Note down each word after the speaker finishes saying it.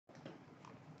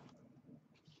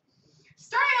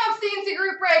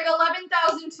multi-group break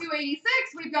 11,286.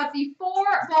 We've got the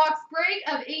 4-box break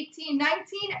of 1819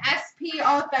 SP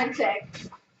Authentic.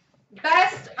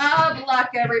 Best of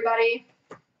luck, everybody.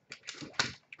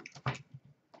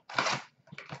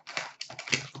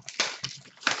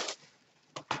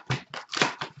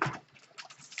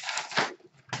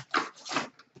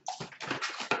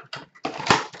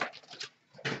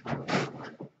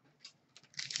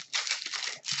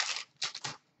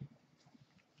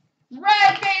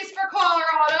 Red base for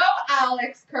Colorado,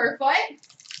 Alex Kerfoot.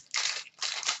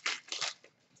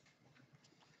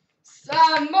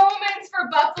 Moments for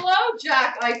Buffalo,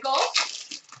 Jack Eichel.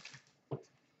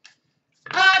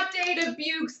 Update of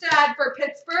Bukestad for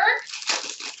Pittsburgh.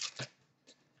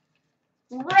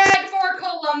 Red for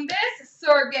Columbus,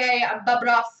 Sergei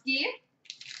Bobrovsky.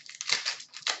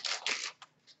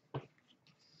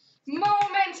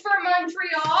 Moments for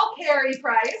Montreal, Carey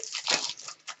Price.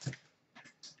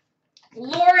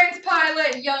 Lawrence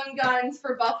Pilot, Young Guns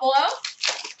for Buffalo.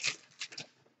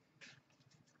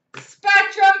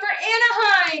 Spectrum for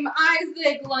Anaheim,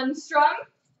 Isaac Lundstrom.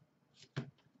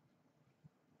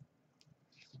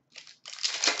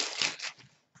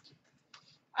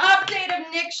 Update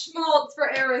of Nick Schmaltz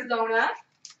for Arizona.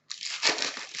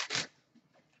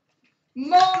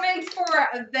 Moments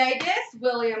for Vegas,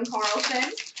 William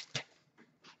Karlsson.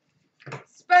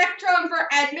 Spectrum for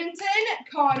Edmonton,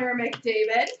 Connor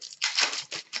McDavid.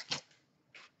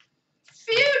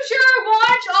 Future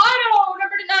Watch Auto,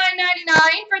 number to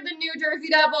 999 for the New Jersey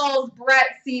Devils,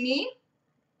 Brett Sini.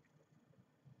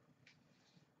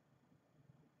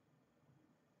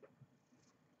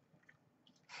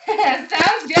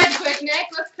 Sounds good, Quick Nick.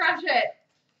 Let's crush it.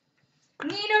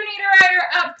 Nino Niederreiter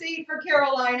update for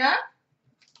Carolina.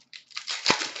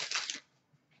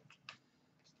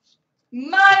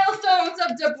 Milestones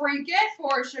of DeBrincat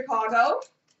for Chicago.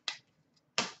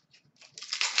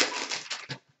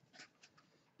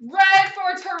 Red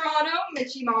for Toronto,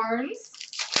 Mitchie Marnes.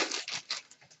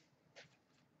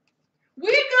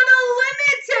 We've got a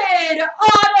limited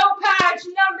auto patch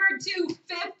number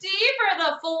 250 for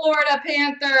the Florida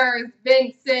Panthers,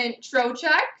 Vincent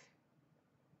Trocheck.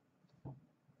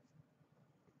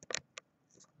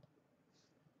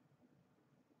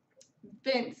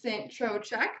 Vincent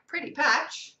Trocheck, pretty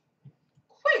patch.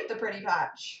 Quite the pretty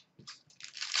patch.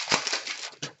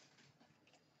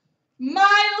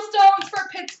 Milestones for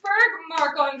Pittsburgh,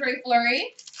 Marc-Andre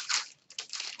Fleury.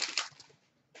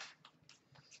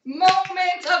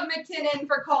 Moment of McKinnon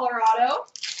for Colorado.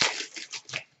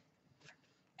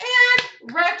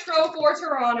 And retro for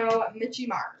Toronto, Mitchie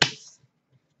Marnes.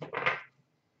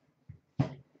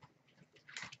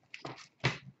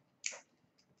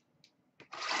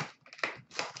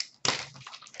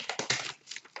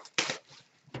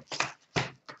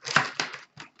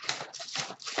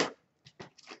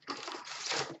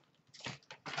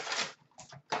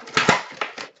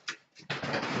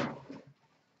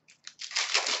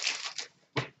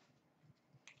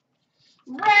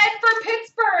 Red for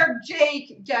Pittsburgh,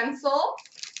 Jake Gensel.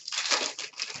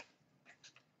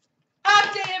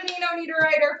 Update of Nino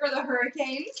Niederreiter for the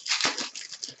Hurricanes.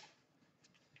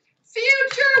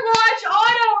 Future Watch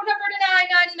Auto, number to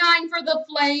 999 for the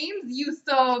Flames,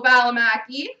 Juuso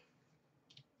Välimäki.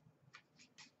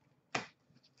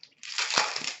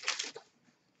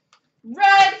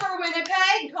 Red for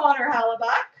Winnipeg, Connor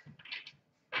Hellebuck.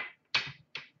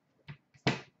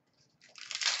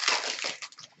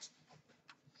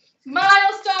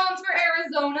 Milestones for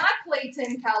Arizona,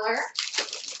 Clayton Keller.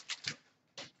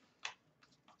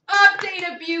 Update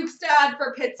of Bukestad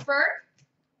for Pittsburgh.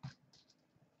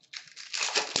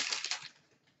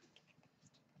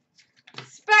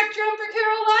 Spectrum for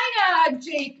Carolina,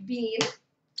 Jake Bean.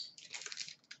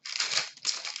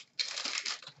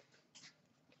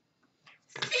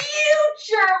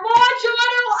 Future Watch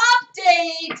Auto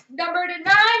update, number to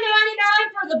 999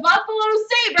 for the Buffalo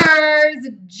Sabres,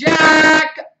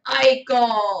 Jack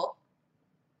Eichel.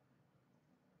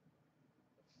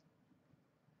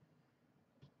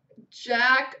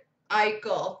 Jack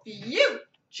Eichel,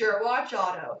 Future Watch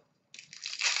Auto.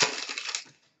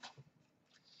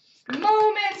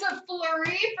 Moments of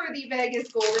Fleury for the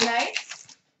Vegas Golden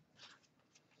Knights.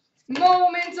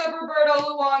 Moments of Roberto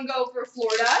Luongo for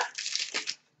Florida.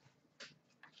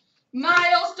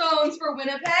 Milestones for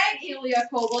Winnipeg, Ilya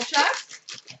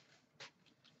Kovalchuk.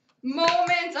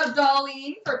 Moments of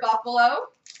Darlene for Buffalo.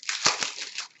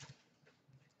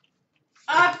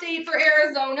 Update for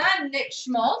Arizona, Nick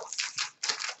Schmaltz.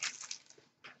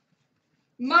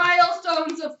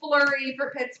 Milestones of Fleury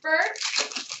for Pittsburgh.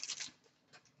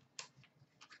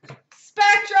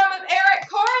 Spectrum of Erik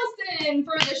Karlsson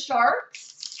for the Sharks.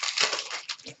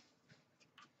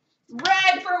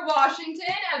 Red for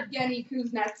Washington, Evgeny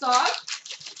Kuznetsov.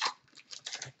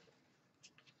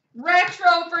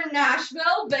 Retro for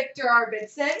Nashville, Victor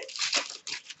Arvidsson.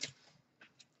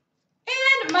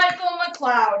 And Michael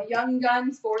McLeod, Young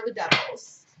Guns for the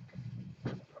Devils.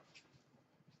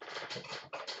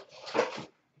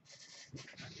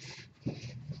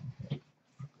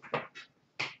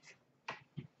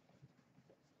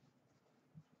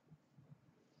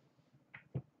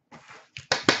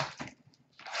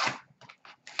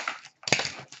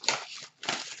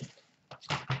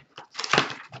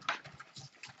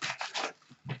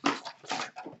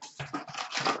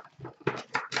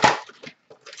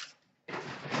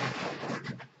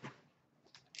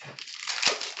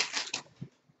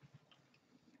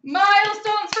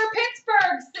 Milestones for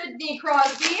Pittsburgh, Sidney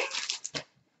Crosby.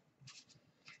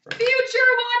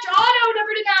 Future Watch Auto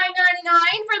number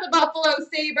 /999 for the Buffalo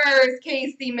Sabres,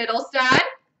 Casey Middlestad.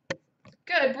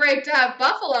 Good break to have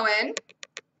Buffalo in.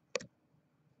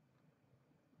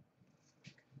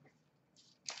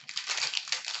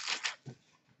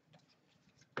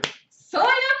 Sign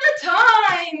of the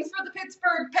Times for the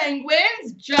Pittsburgh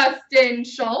Penguins, Justin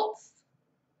Schultz.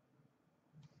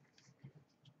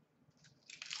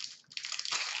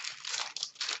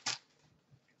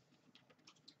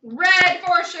 Red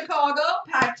for Chicago,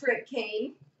 Patrick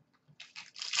Kane.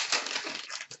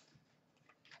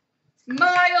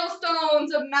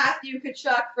 Milestones of Matthew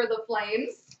Tkachuk for the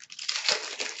Flames.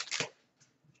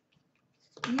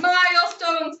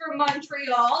 Milestones for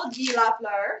Montreal, Guy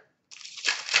Lafleur.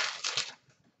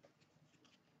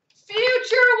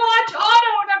 Future Watch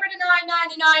Auto number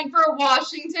 /999 for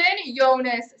Washington,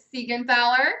 Jonas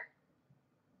Siegenthaler.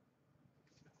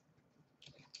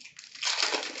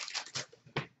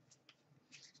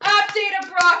 Update of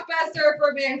Brock Besser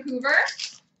for Vancouver.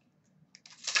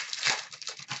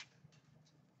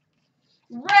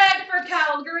 Red for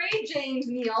Calgary, James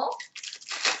Neal.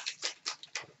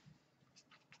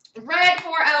 Red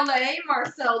for LA,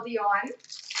 Marcel Dion.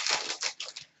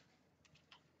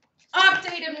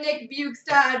 Update of Nick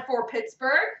Bjugstad for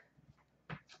Pittsburgh.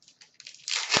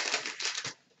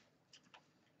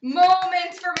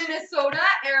 Moments for Minnesota,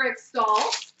 Eric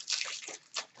Stahl.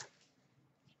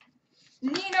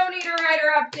 Nino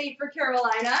Niederreiter update for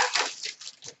Carolina.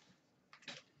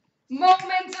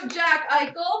 Moments of Jack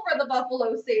Eichel for the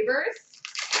Buffalo Sabres.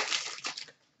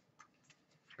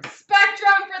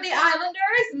 Spectrum for the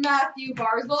Islanders, Matthew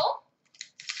Barzal.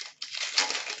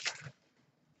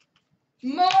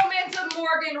 Moments of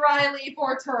Morgan Riley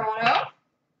for Toronto.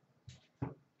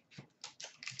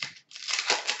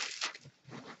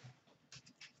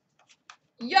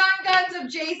 Young Guns of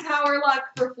Jace Howerluck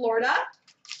for Florida.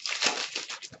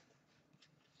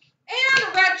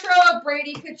 And retro of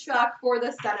Brady Tkachuk for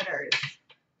the Senators.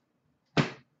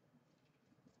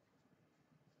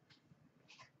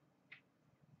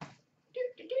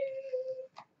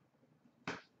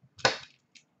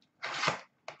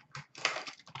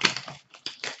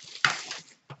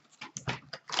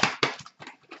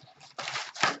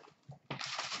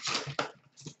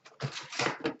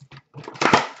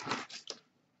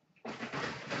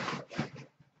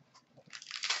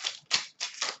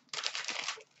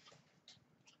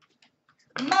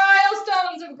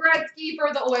 Milestones of Gretzky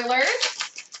for the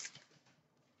Oilers.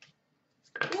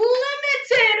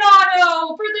 Limited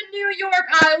auto for the New York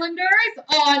Islanders,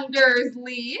 Anders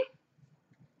Lee.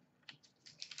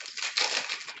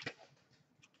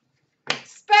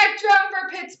 Spectrum for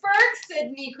Pittsburgh,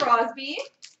 Sidney Crosby.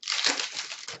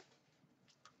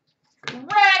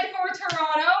 Red for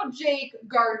Toronto, Jake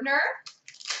Gardner.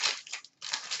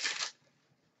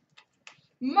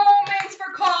 Moments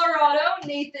for Colorado,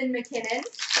 Nathan McKinnon.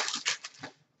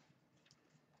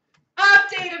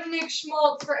 Update of Nick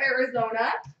Schmaltz for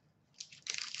Arizona.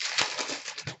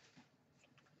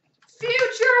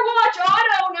 Future Watch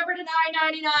Auto number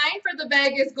 /999 for the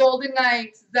Vegas Golden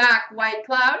Knights, Zach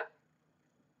Whitecloud.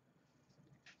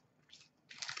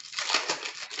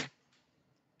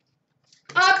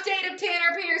 Update of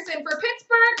Tanner Pearson for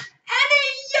Pittsburgh. And a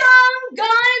Young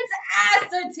Guns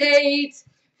acetate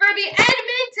for the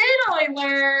Edmonton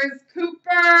Oilers,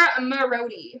 Cooper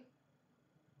Marody.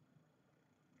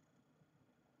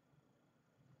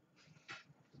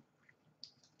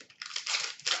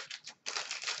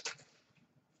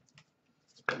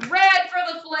 Red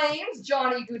for the Flames,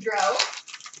 Johnny Gaudreau.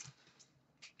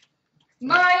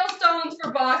 Milestones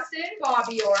for Boston,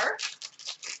 Bobby Orr.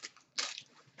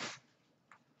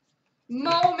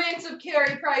 Moments of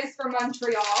Carey Price for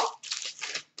Montreal.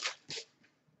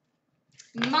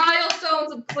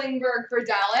 Milestones of Klingberg for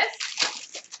Dallas.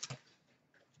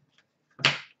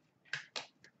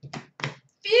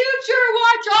 Future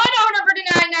Watch Auto number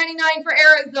 /999 $49.99 for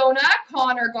Arizona,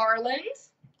 Connor Garland.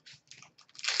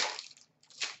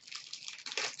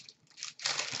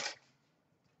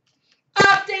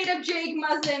 Update of Jake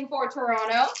Muzzin for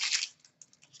Toronto.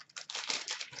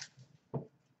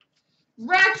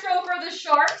 Retro for the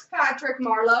Sharks, Patrick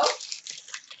Marleau.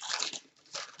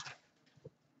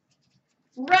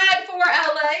 Red for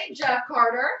LA, Jeff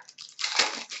Carter.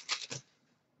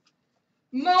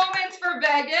 Moments for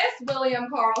Vegas, William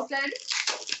Karlsson.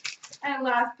 And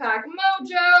last pack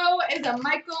mojo is a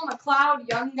Michael McLeod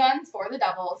Young Guns for the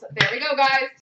Devils. There we go, guys.